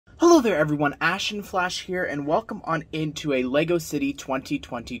Hello there everyone, Ashnflash here, and welcome on into a LEGO City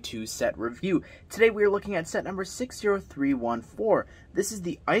 2022 set review. Today we are looking at set number 60314. This is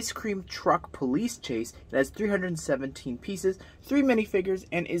the Ice Cream Truck Police Chase. It has 317 pieces, 3 minifigures,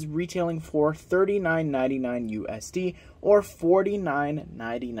 and is retailing for $39.99 USD or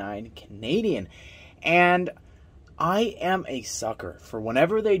 $49.99 Canadian. And I am a sucker for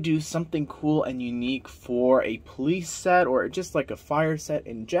whenever they do something cool and unique for a police set or just like a fire set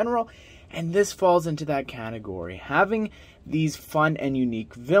in general, and this falls into that category. Having these fun and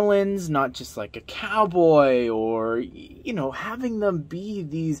unique villains, not just like a cowboy or, you know, having them be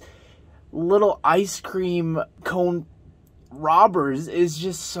these little ice cream cone robbers is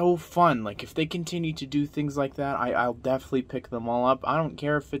just so fun. Like, if they continue to do things like that, I'll definitely pick them all up. I don't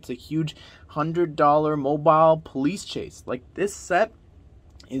care if it's a huge $100 mobile police chase. Like, this set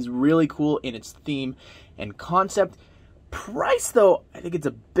is really cool in its theme and concept. Price, though, I think it's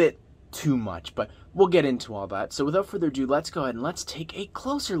a bit too much, but we'll get into all that. So without further ado, let's go ahead and let's take a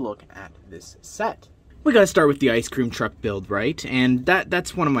closer look at this set. We gotta start with the ice cream truck build, right? And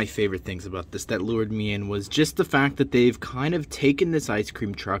that's one of my favorite things about this that lured me in, was just the fact that they've kind of taken this ice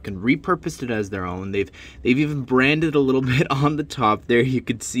cream truck and repurposed it as their own. They've even branded a little bit on the top there. You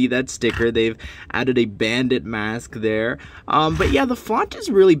could see that sticker. They've added a bandit mask there. But yeah, the font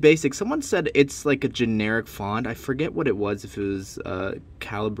is really basic. Someone said it's like a generic font. I forget what it was, if it was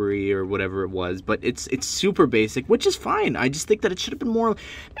Calibri or whatever it was, but it's super basic, which is fine. I just think that it should have been more, maybe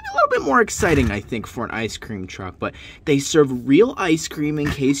a little bit more exciting, I think, for an ice cream truck. But they serve real ice cream, in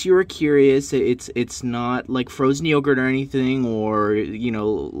case you were curious. It's not like frozen yogurt or anything, or, you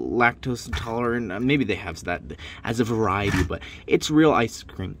know, lactose intolerant. Maybe they have that as a variety, but it's real ice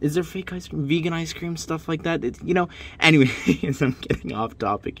cream. Is there fake ice cream, vegan ice cream, stuff like that? You know, anyways, I'm getting off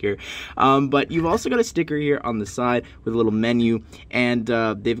topic here. But you've also got a sticker here on the side with a little menu, and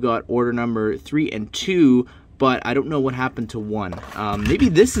they've got order number 3 and 2, but I don't know what happened to 1. Maybe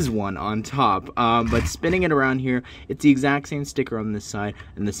this is 1 on top, but spinning it around here, it's the exact same sticker on this side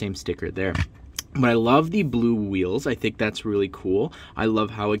and the same sticker there. But I love the blue wheels. I think that's really cool. I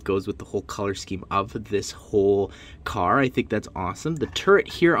love how it goes with the whole color scheme of this whole car. I think that's awesome. The turret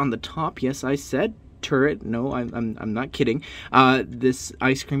here on the top, yes, I said turret. No, I'm not kidding. This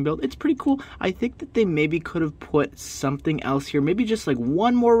ice cream build, it's pretty cool. I think that they maybe could have put something else here, maybe just like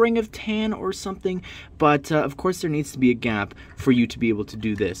one more ring of tan or something, but of course there needs to be a gap for you to be able to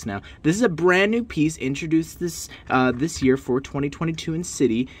do this. Now, this is a brand new piece introduced this year for 2022 in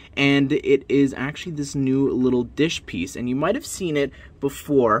City, and it is actually this new little dish piece, and you might have seen it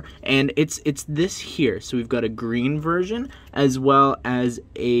before, and it's this here. So we've got a green version as well as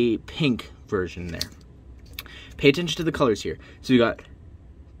a pink version there. Pay attention to the colors here. So we got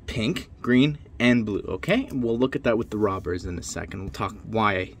pink, green, and blue, okay? And we'll look at that with the robbers in a second. We'll talk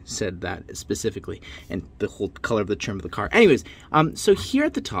why I said that specifically and the whole color of the trim of the car. Anyways, so here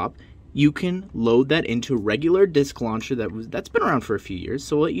at the top, you can load that into a regular disc launcher that's been around for a few years.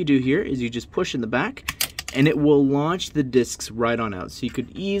 So what you do here is you just push in the back, and it will launch the discs right on out. So you could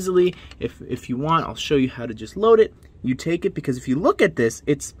easily, if you want, I'll show you how to just load it. You take it, because if you look at this,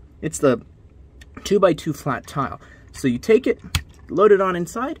 it's the 2x2 flat tile. So you take it, load it on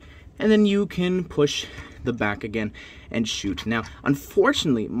inside, and then you can push the back again and shoot. Now,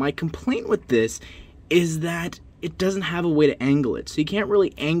 unfortunately, my complaint with this is that it doesn't have a way to angle it. So you can't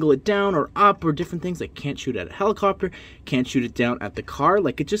really angle it down or up or different things. Like, can't shoot at a helicopter, can't shoot it down at the car.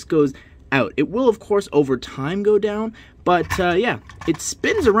 Like, it just goes out. It will, of course, over time go down, but yeah, it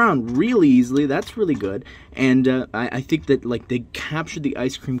spins around really easily. That's really good, and I think that, like, they captured the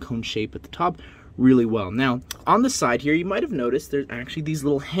ice cream cone shape at the top really well. Now, on the side here, you might have noticed there's actually these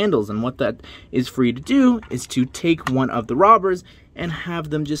little handles, and what that is for you to do is to take one of the robbers and have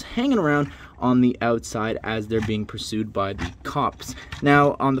them just hanging around on the outside as they're being pursued by the cops.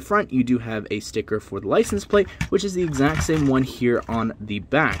 Now, on the front, you do have a sticker for the license plate, which is the exact same one here on the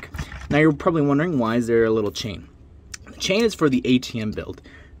back. Now, you're probably wondering, why is there a little chain? The chain is for the ATM build,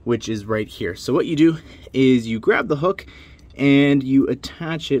 which is right here. So what you do is you grab the hook and you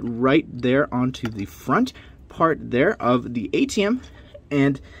attach it right there onto the front part there of the ATM,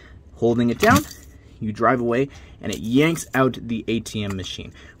 and holding it down, you drive away, and it yanks out the ATM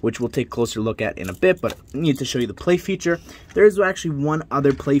machine, which we'll take a closer look at in a bit, but I need to show you the play feature. There is actually one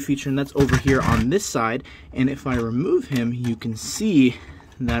other play feature, and that's over here on this side, and if I remove him, you can see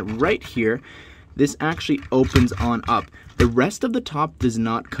that right here, this actually opens on up. The rest of the top does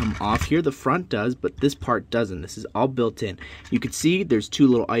not come off here. The front does, but this part doesn't. This is all built in. You can see there's 2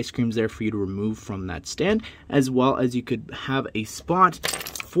 little ice creams there for you to remove from that stand, as well as you could have a spot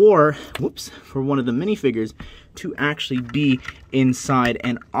for one of the minifigures to actually be inside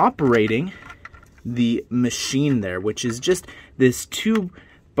and operating the machine there, which is just this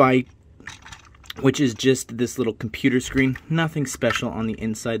which is just this little computer screen. Nothing special on the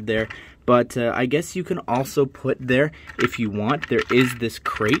inside there, but I guess you can also put there, if you want, there is this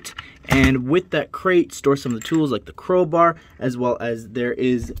crate, and with that crate, store some of the tools like the crowbar, as well as there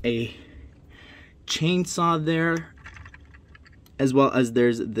is a chainsaw there, as well as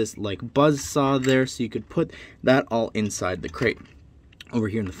there's this like buzz saw there, so you could put that all inside the crate. Over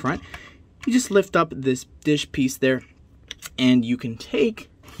here in the front, you just lift up this dish piece there, and you can take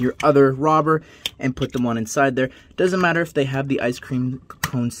your other robber and put them on inside there. Doesn't matter if they have the ice cream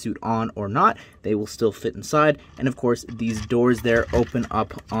cone suit on or not, they will still fit inside. And of course, these doors there open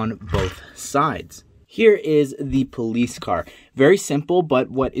up on both sides. Here is the police car. Very simple, but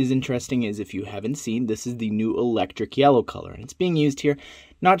what is interesting is, if you haven't seen, this is the new electric yellow color, and it's being used here.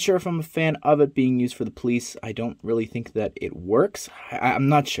 Not sure if I'm a fan of it being used for the police. I don't really think that it works. I'm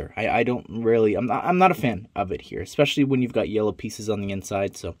not sure. I'm not a fan of it here, especially when you've got yellow pieces on the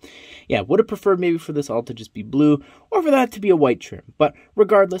inside. So yeah, would have preferred maybe for this all to just be blue, or for that to be a white trim. But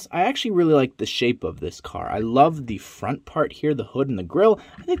regardless, I actually really like the shape of this car. I love the front part here, the hood and the grille.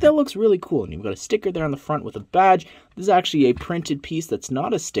 I think that looks really cool. And you've got a sticker there on the front with a badge. This is actually a printed piece that's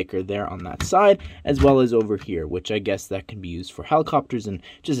not a sticker there on that side, as well as over here, which I guess that can be used for helicopters and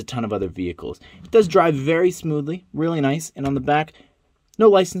just a ton of other vehicles. It does drive very smoothly, really nice, and on the back, no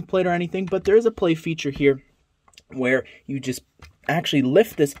license plate or anything, but there is a play feature here where you just actually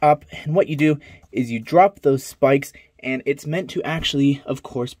lift this up, and what you do is you drop those spikes, and it's meant to actually, of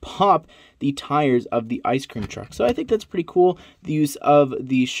course, pop the tires of the ice cream truck. So I think that's pretty cool. The use of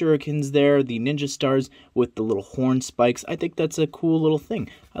the shurikens there, the ninja stars with the little horn spikes, I think that's a cool little thing.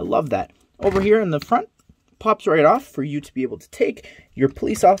 I love that. Over here in the front, pops right off for you to be able to take your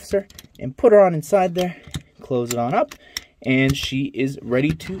police officer and put her on inside there, close it on up, and she is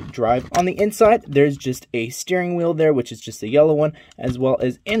ready to drive. On the inside, there's just a steering wheel there, which is just a yellow one, as well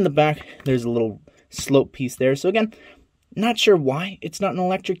as in the back, there's a little slope piece there. So again, not sure why it's not an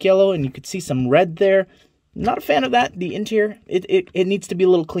electric yellow, and you could see some red there. Not a fan of that. The interior, it needs to be a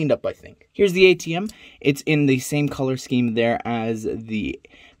little cleaned up, I think. Here's the ATM. It's in the same color scheme there as the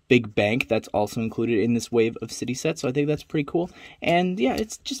big bank that's also included in this wave of city sets, so I think that's pretty cool. And yeah,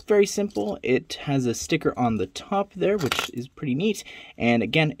 it's just very simple. It has a sticker on the top there, which is pretty neat, and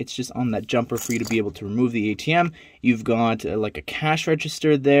again, it's just on that jumper for you to be able to remove the ATM. You've got like a cash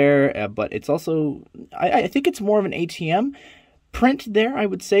register there, but it's also, I think it's more of an ATM print there, I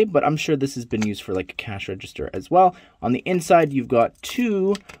would say, but I'm sure this has been used for like a cash register as well. On the inside, you've got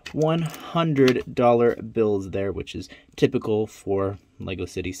two $100 bills there, which is typical for Lego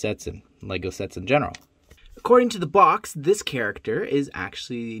City sets and Lego sets in general. According to the box, this character is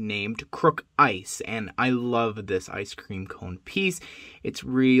actually named Crook Ice, and I love this ice cream cone piece. It's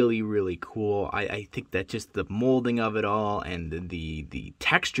really, really cool. I think that just the molding of it all and the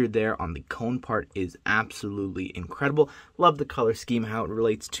texture there on the cone part is absolutely incredible. Love the color scheme, how it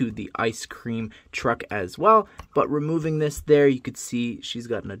relates to the ice cream truck as well. But removing this there, you could see she's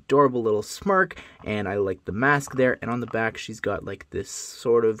got an adorable little smirk, and I like the mask there. And on the back, she's got like this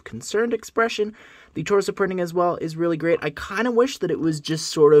sort of concerned expression. The torso printing as well is really great. I kind of wish that it was just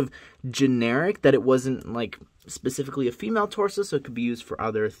sort of generic, that it wasn't like specifically a female torso, so it could be used for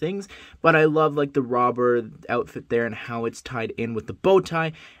other things. But I love like the robber outfit there and how it's tied in with the bow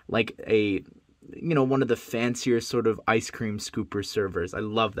tie, like a, you know, one of the fancier sort of ice cream scooper servers. I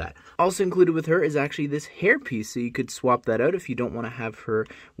love that. Also included with her is actually this hairpiece, so you could swap that out if you don't want to have her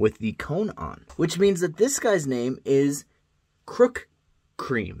with the cone on. Which means that this guy's name is Crook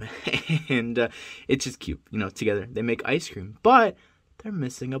Cream, and it's just cute. You know, together they make ice cream, but they're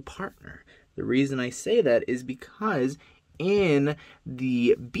missing a partner. The reason I say that is because in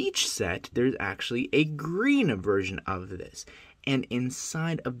the beach set, there's actually a green version of this. And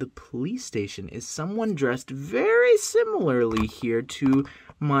inside of the police station is someone dressed very similarly here to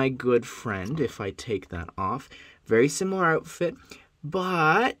my good friend, if I take that off. Very similar outfit,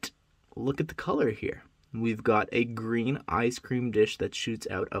 but look at the color here. We've got a green ice cream dish that shoots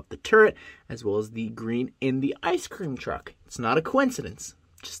out of the turret, as well as the green in the ice cream truck. It's not a coincidence.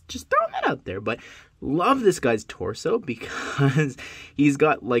 Just throwing that out there, but love this guy's torso because he's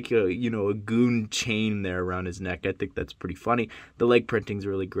got like a, you know, a goon chain there around his neck. I think that's pretty funny. The leg printing's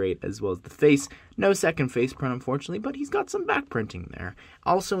really great, as well as the face. No second face print, unfortunately, but he's got some back printing there.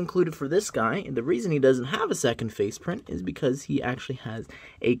 Also included for this guy, and the reason he doesn't have a second face print is because he actually has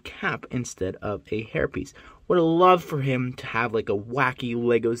a cap instead of a hairpiece. Would have loved for him to have like a wacky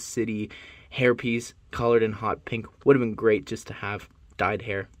Lego City hairpiece colored in hot pink. Would have been great just to have dyed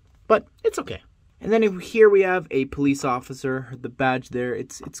hair, but it's okay. And then here we have a police officer, the badge there.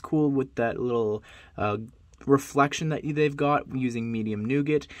 It's cool with that little reflection that they've got using medium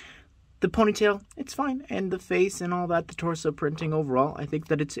nougat. The ponytail, it's fine, and the face and all that, the torso printing overall, I think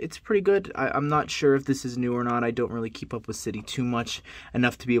that it's pretty good. I'm not sure if this is new or not. I don't really keep up with City too much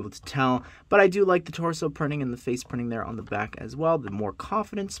enough to be able to tell, but I do like the torso printing and the face printing there on the back as well. The more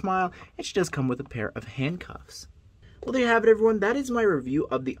confident smile, and she does come with a pair of handcuffs. Well, there you have it, everyone. That is my review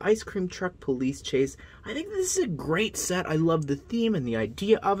of the Ice Cream Truck Police Chase. I think this is a great set. I love the theme and the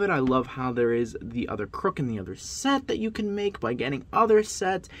idea of it. I love how there is the other crook in the other set that you can make by getting other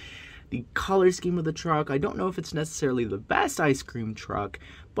sets. The color scheme of the truck, I don't know if it's necessarily the best ice cream truck,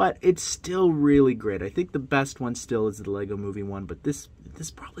 but it's still really great. I think the best one still is the Lego Movie one, but this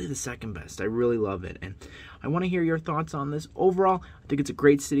is probably the second best. I really love it, and I want to hear your thoughts on this. Overall, I think it's a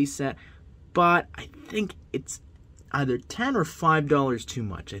great city set, but I think it's either $10 or $5 too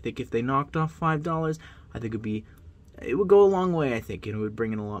much. I think if they knocked off $5, I think it would go a long way, I think, and it would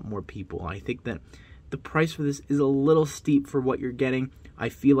bring in a lot more people. I think that the price for this is a little steep for what you're getting. I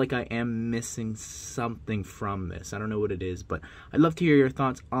feel like I am missing something from this. I don't know what it is, but I'd love to hear your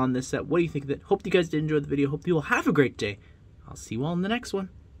thoughts on this set. What do you think of it? Hope you guys did enjoy the video. Hope you all have a great day. I'll see you all in the next one.